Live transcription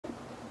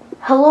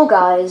Hello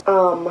guys,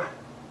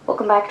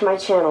 welcome back to my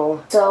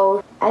channel.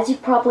 So, as you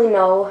probably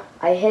know,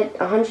 I hit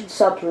 100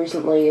 subs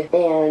recently,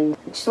 and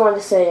I just wanted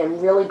to say I'm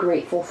really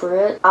grateful for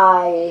it.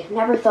 I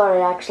never thought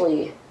I'd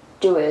actually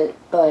do it,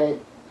 but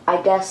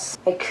I guess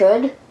I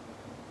could.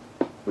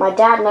 My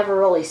dad never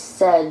really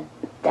said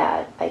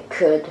that I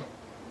could.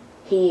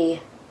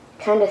 He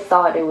kind of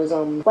thought it was,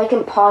 like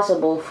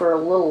impossible for a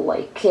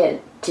little,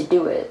 kid to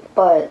do it,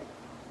 but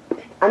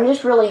I'm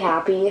just really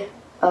happy.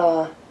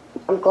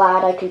 I'm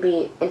glad I could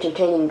be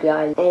entertaining you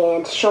guys,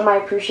 and to show my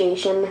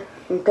appreciation,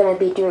 I'm gonna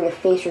be doing a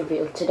face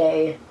reveal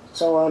today.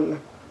 So,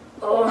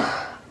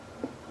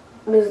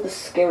 this is the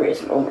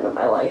scariest moment of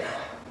my life.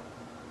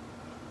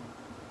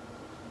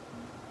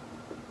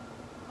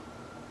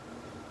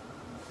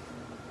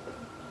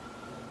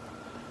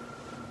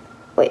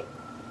 Wait,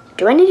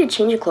 do I need to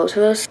change the clothes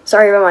for this?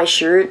 Sorry about my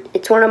shirt.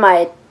 It's one of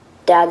my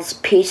dad's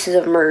pieces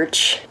of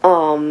merch.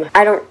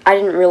 I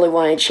didn't really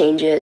want to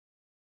change it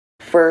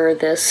for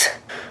this.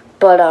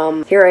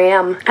 But, here I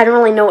am. I don't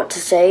really know what to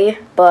say,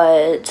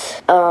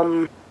 but,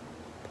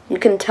 you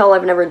can tell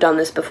I've never done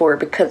this before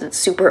because it's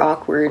super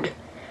awkward.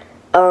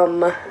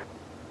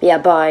 Yeah,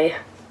 bye.